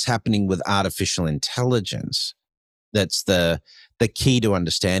really what's happening with artificial intelligence that's the key to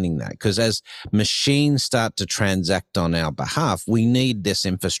understanding that. Because as machines start to transact on our behalf, we need this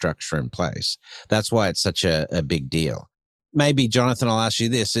infrastructure in place. That's why it's such a big deal. Maybe, Jonathan, I'll ask you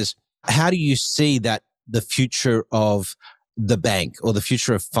this, is how do you see that the future of the bank or the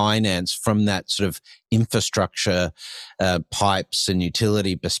future of finance from that sort of infrastructure, pipes and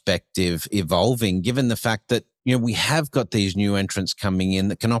utility perspective evolving, given the fact that, we have got these new entrants coming in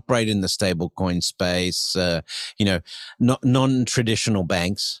that can operate in the stablecoin space, non-traditional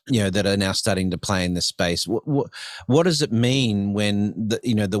banks, that are now starting to play in this space. What does it mean when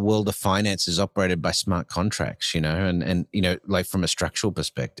the world of finance is operated by smart contracts, and like from a structural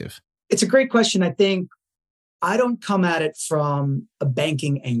perspective? It's a great question. I think I don't come at it from a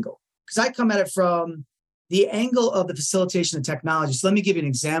banking angle, because I come at it from the angle of the facilitation of technology. So let me give you an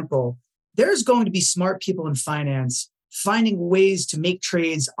example. There's going to be smart people in finance finding ways to make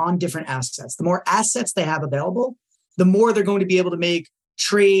trades on different assets. The more assets they have available, the more they're going to be able to make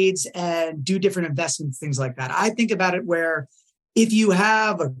trades and do different investments, things like that. I think about it where if you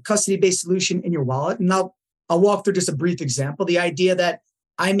have a custody-based solution in your wallet, and I'll walk through just a brief example, the idea that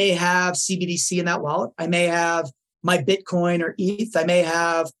I may have CBDC in that wallet, I may have my Bitcoin or ETH, I may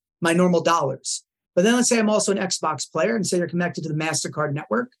have my normal dollars. But then let's say I'm also an Xbox player, and say you're connected to the MasterCard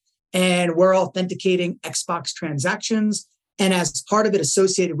network, and we're also Xbox transactions. And as part of it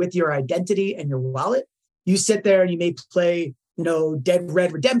associated with your identity and your wallet, you sit there and you may play, Dead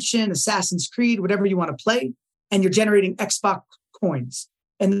Red Redemption, Assassin's Creed, whatever you want to play, and you're generating Xbox coins.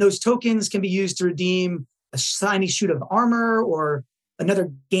 And those tokens can be used to redeem a shiny suit of armor or another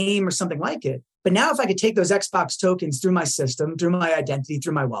game or something like it. But now if I could take those Xbox tokens through my system, through my identity,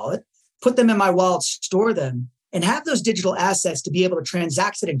 through my wallet, put them in my wallet, store them, and have those digital assets to be able to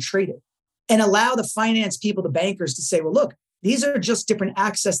transact it and trade it, and allow the finance people, the bankers, to say, well, look, these are just different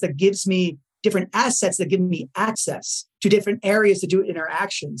assets that give me access to different areas to do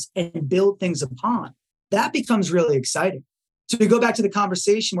interactions and build things upon. That becomes really exciting. So we go back to the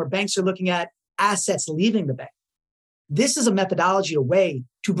conversation where banks are looking at assets leaving the bank. This is a methodology, a way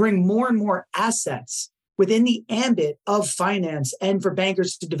to bring more and more assets within the ambit of finance and for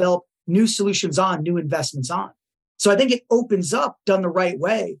bankers to develop new solutions on, new investments on. So I think it opens up, done the right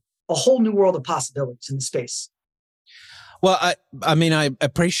way, a whole new world of possibilities in the space. Well, I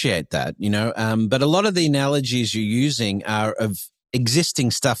appreciate that, but a lot of the analogies you're using are of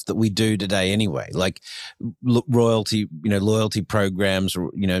existing stuff that we do today anyway, like loyalty programs,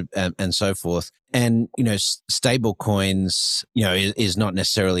 and so forth. And, stable coins, is not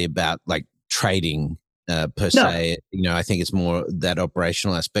necessarily about like trading per se. I think it's more that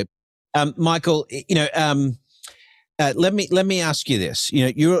operational aspect. Michael, let me ask you this.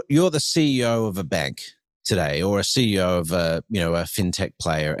 You're the CEO of a bank today, or a CEO of a fintech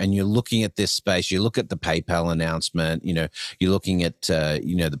player, and you're looking at this space. You look at the PayPal announcement. You're looking at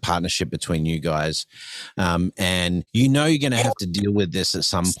the partnership between you guys, and you're going to have to deal with this at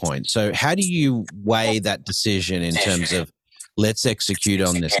some point. So how do you weigh that decision in terms of let's execute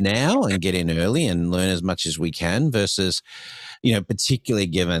on this now and get in early and learn as much as we can versus, particularly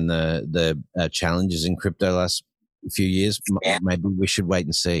given the challenges in crypto last few years, maybe we should wait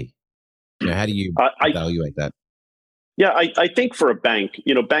and see. How do you evaluate that? Yeah, I think for a bank,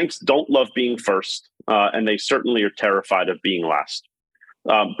 banks don't love being first, and they certainly are terrified of being last.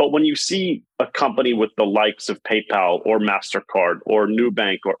 But when you see a company with the likes of PayPal or MasterCard or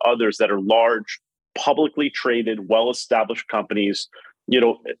Nubank or others that are large, publicly traded, well-established companies,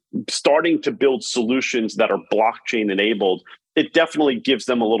 starting to build solutions that are blockchain enabled, it definitely gives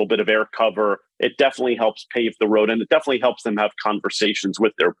them a little bit of air cover. It definitely helps pave the road, and it definitely helps them have conversations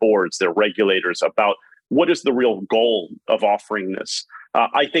with their boards, their regulators, about what is the real goal of offering this.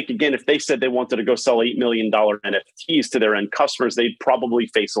 I think, again, if they said they wanted to go sell $8 million NFTs to their end customers, they'd probably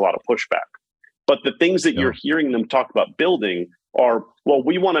face a lot of pushback. But the things that you're hearing them talk about building are, well,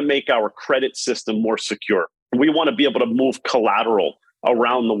 we want to make our credit system more secure. We want to be able to move collateral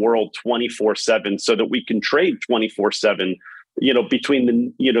around the world 24/7 so that we can trade 24/7,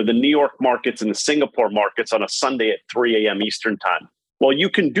 between the New York markets and the Singapore markets on a Sunday at 3 a.m. Eastern time. Well, you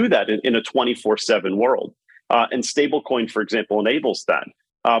can do that in a 24/7 world. And stablecoin, for example, enables that.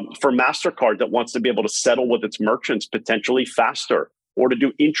 For MasterCard that wants to be able to settle with its merchants potentially faster, or to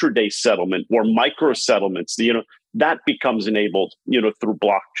do intraday settlement or micro settlements, that becomes enabled, through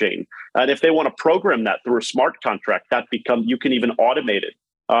blockchain. And if they want to program that through a smart contract, you can even automate it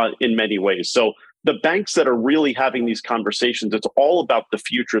in many ways. So the banks that are really having these conversations, it's all about the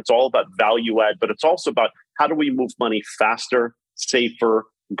future. It's all about value add, but it's also about how do we move money faster, safer,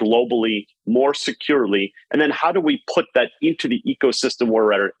 globally, more securely, and then how do we put that into the ecosystem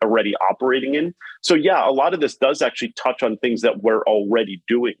we're already operating in? So yeah, a lot of this does actually touch on things that we're already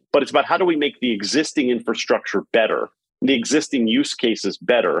doing, but it's about how do we make the existing infrastructure better, the existing use cases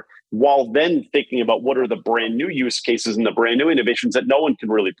better, while then thinking about what are the brand new use cases and the brand new innovations that no one can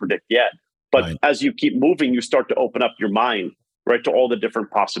really predict yet. But right. As you keep moving, you start to open up your mind, right, to all the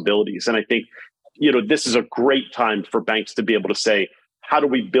different possibilities. And I think, this is a great time for banks to be able to say, how do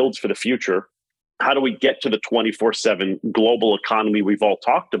we build for the future? How do we get to the 24/7 global economy we've all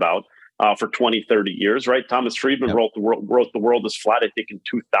talked about for 20, 30 years, right? Thomas Friedman wrote The World is Flat, I think, in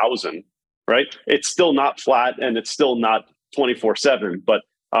 2000, right? It's still not flat and it's still not 24/7, but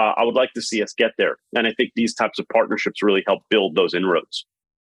I would like to see us get there. And I think these types of partnerships really help build those inroads.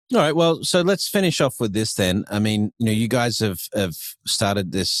 All right. Well, so let's finish off with this then. I mean, you guys have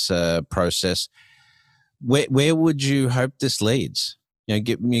started this process. Where would you hope this leads?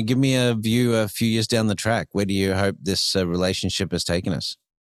 Give me a view a few years down the track. Where do you hope this relationship has taken us?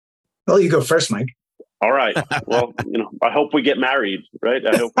 Well, you go first, Mike. All right. Well, I hope we get married, right?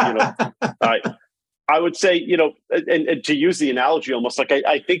 I hope, I would say, and to use the analogy almost like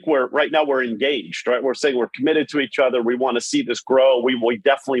I think right now we're engaged, right? We're saying we're committed to each other. We want to see this grow. We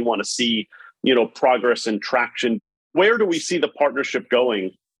definitely want to see, progress and traction. Where do we see the partnership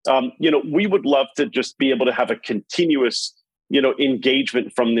going? We would love to just be able to have a continuous,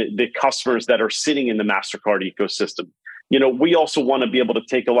 engagement from the customers that are sitting in the MasterCard ecosystem. We also want to be able to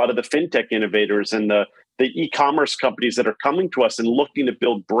take a lot of the fintech innovators and the e-commerce companies that are coming to us and looking to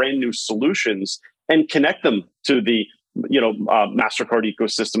build brand new solutions and connect them to the MasterCard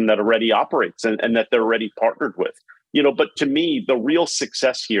ecosystem that already operates and that they're already partnered with. But to me, the real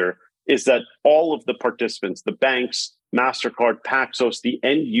success here is that all of the participants, the banks, MasterCard, Paxos, the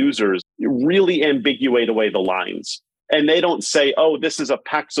end users, really ambiguate away the lines. And they don't say, oh, this is a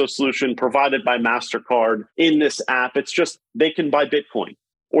Paxos solution provided by MasterCard in this app. It's just they can buy Bitcoin,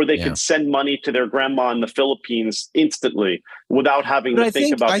 or they can send money to their grandma in the Philippines instantly without having to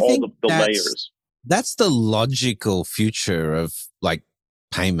think about all the layers. That's the logical future of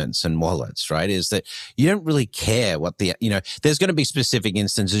payments and wallets, right? Is that you don't really care what there's going to be specific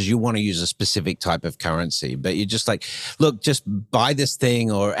instances you want to use a specific type of currency, but you're just look, just buy this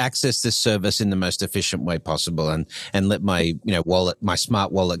thing or access this service in the most efficient way possible and let my, wallet, my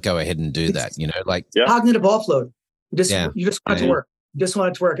smart wallet go ahead and do that, Cognitive offload. You just want it to work. You just want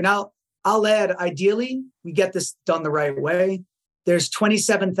it to work. And I'll add, ideally, we get this done the right way. There's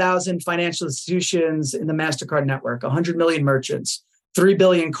 27,000 financial institutions in the MasterCard network, 100 million merchants, 3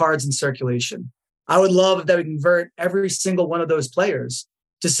 billion cards in circulation. I would love if that we convert every single one of those players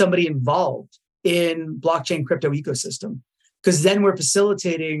to somebody involved in blockchain crypto ecosystem, because then we're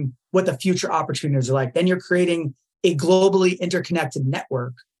facilitating what the future opportunities are like. Then you're creating a globally interconnected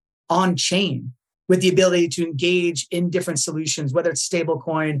network on chain with the ability to engage in different solutions, whether it's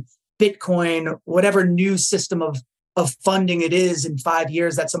stablecoin, Bitcoin, whatever new system of funding it is in 5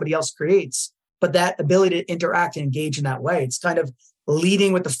 years that somebody else creates. But that ability to interact and engage in that way, it's kind of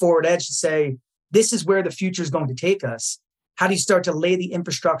leading with the forward edge to say, this is where the future is going to take us. How do you start to lay the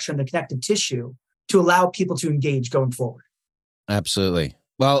infrastructure and the connective tissue to allow people to engage going forward? Absolutely.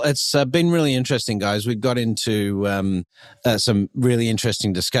 Well, it's been really interesting, guys. We've got into some really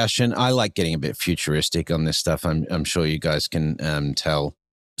interesting discussion. I like getting a bit futuristic on this stuff. I'm sure you guys can tell.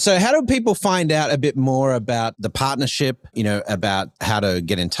 So how do people find out a bit more about the partnership, about how to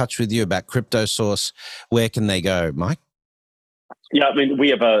get in touch with you, about CryptoSource? Where can they go, Mike? Yeah, I mean, we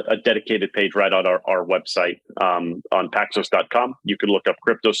have a dedicated page right on our website on Paxos.com. You can look up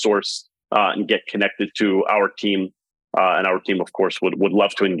CryptoSource and get connected to our team. And our team, of course, would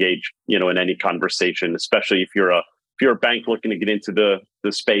love to engage, in any conversation, especially if you're a bank looking to get into the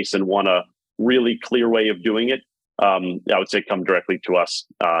space and want a really clear way of doing it. I would say come directly to us,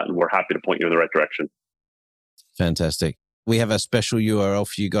 and we're happy to point you in the right direction. Fantastic. We have a special URL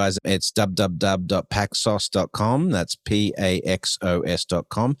for you guys. It's www.paxos.com. That's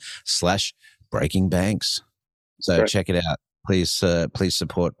PAXOS.com/breakingbanks. So Great. Check it out. Please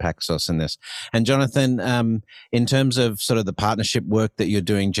support Paxos in this. And Jonathan, in terms of sort of the partnership work that you're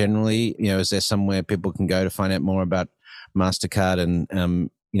doing generally, is there somewhere people can go to find out more about MasterCard and,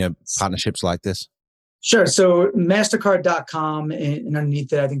 partnerships like this? Sure. So mastercard.com, and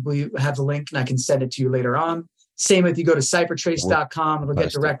underneath it, I think we have the link and I can send it to you later on. Same if you go to cyphertrace.com, it'll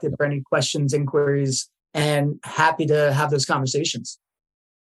get directed for any questions, inquiries, and happy to have those conversations.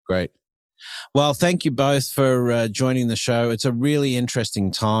 Great. Well, thank you both for joining the show. It's a really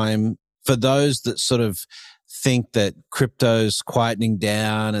interesting time for those that sort of think that crypto's quietening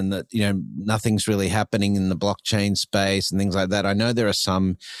down and that, nothing's really happening in the blockchain space and things like that. I know there are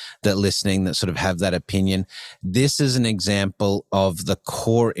some that listening that sort of have that opinion. This is an example of the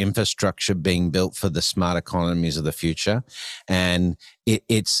core infrastructure being built for the smart economies of the future. And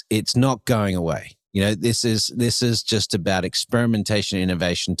it's not going away. This is just about experimentation and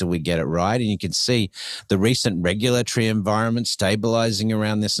innovation till we get it right. And you can see the recent regulatory environment stabilizing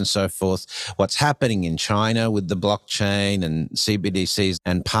around this and so forth. What's happening in China with the blockchain and CBDCs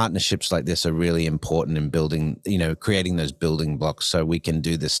and partnerships like this are really important in building, creating those building blocks so we can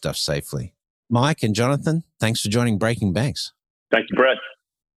do this stuff safely. Mike and Jonathan, thanks for joining Breaking Banks. Thank you, Brett.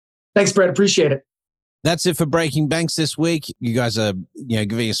 Thanks, Brett. Appreciate it. That's it for Breaking Banks this week. You guys are,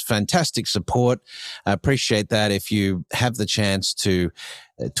 giving us fantastic support. I appreciate that. If you have the chance to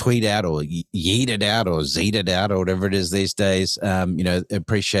tweet out or yeet it out or zeet it out or whatever it is these days,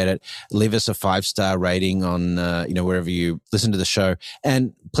 appreciate it. Leave us a 5-star rating on, wherever you listen to the show,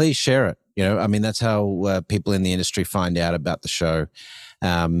 and please share it. That's how people in the industry find out about the show.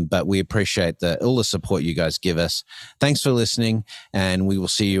 But we appreciate all the support you guys give us. Thanks for listening, and we will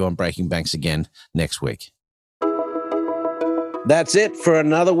see you on Breaking Banks again next week. That's it for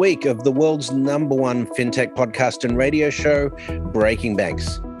another week of the world's #1 fintech podcast and radio show, Breaking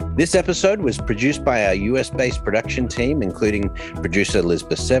Banks. This episode was produced by our US-based production team, including producer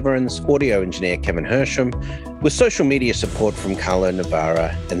Lisbeth Severance, audio engineer Kevin Hersham, with social media support from Carlo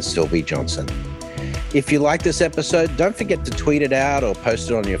Navarra and Sylvie Johnson. If you like this episode, don't forget to tweet it out or post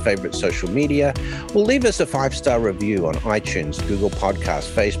it on your favorite social media, or leave us a 5-star review on iTunes, Google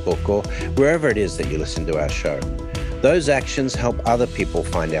Podcasts, Facebook, or wherever it is that you listen to our show. Those actions help other people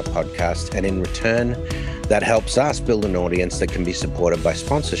find our podcast, and in return, that helps us build an audience that can be supported by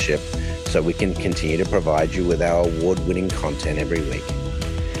sponsorship so we can continue to provide you with our award-winning content every week.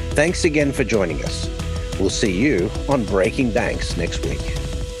 Thanks again for joining us. We'll see you on Breaking Banks next week.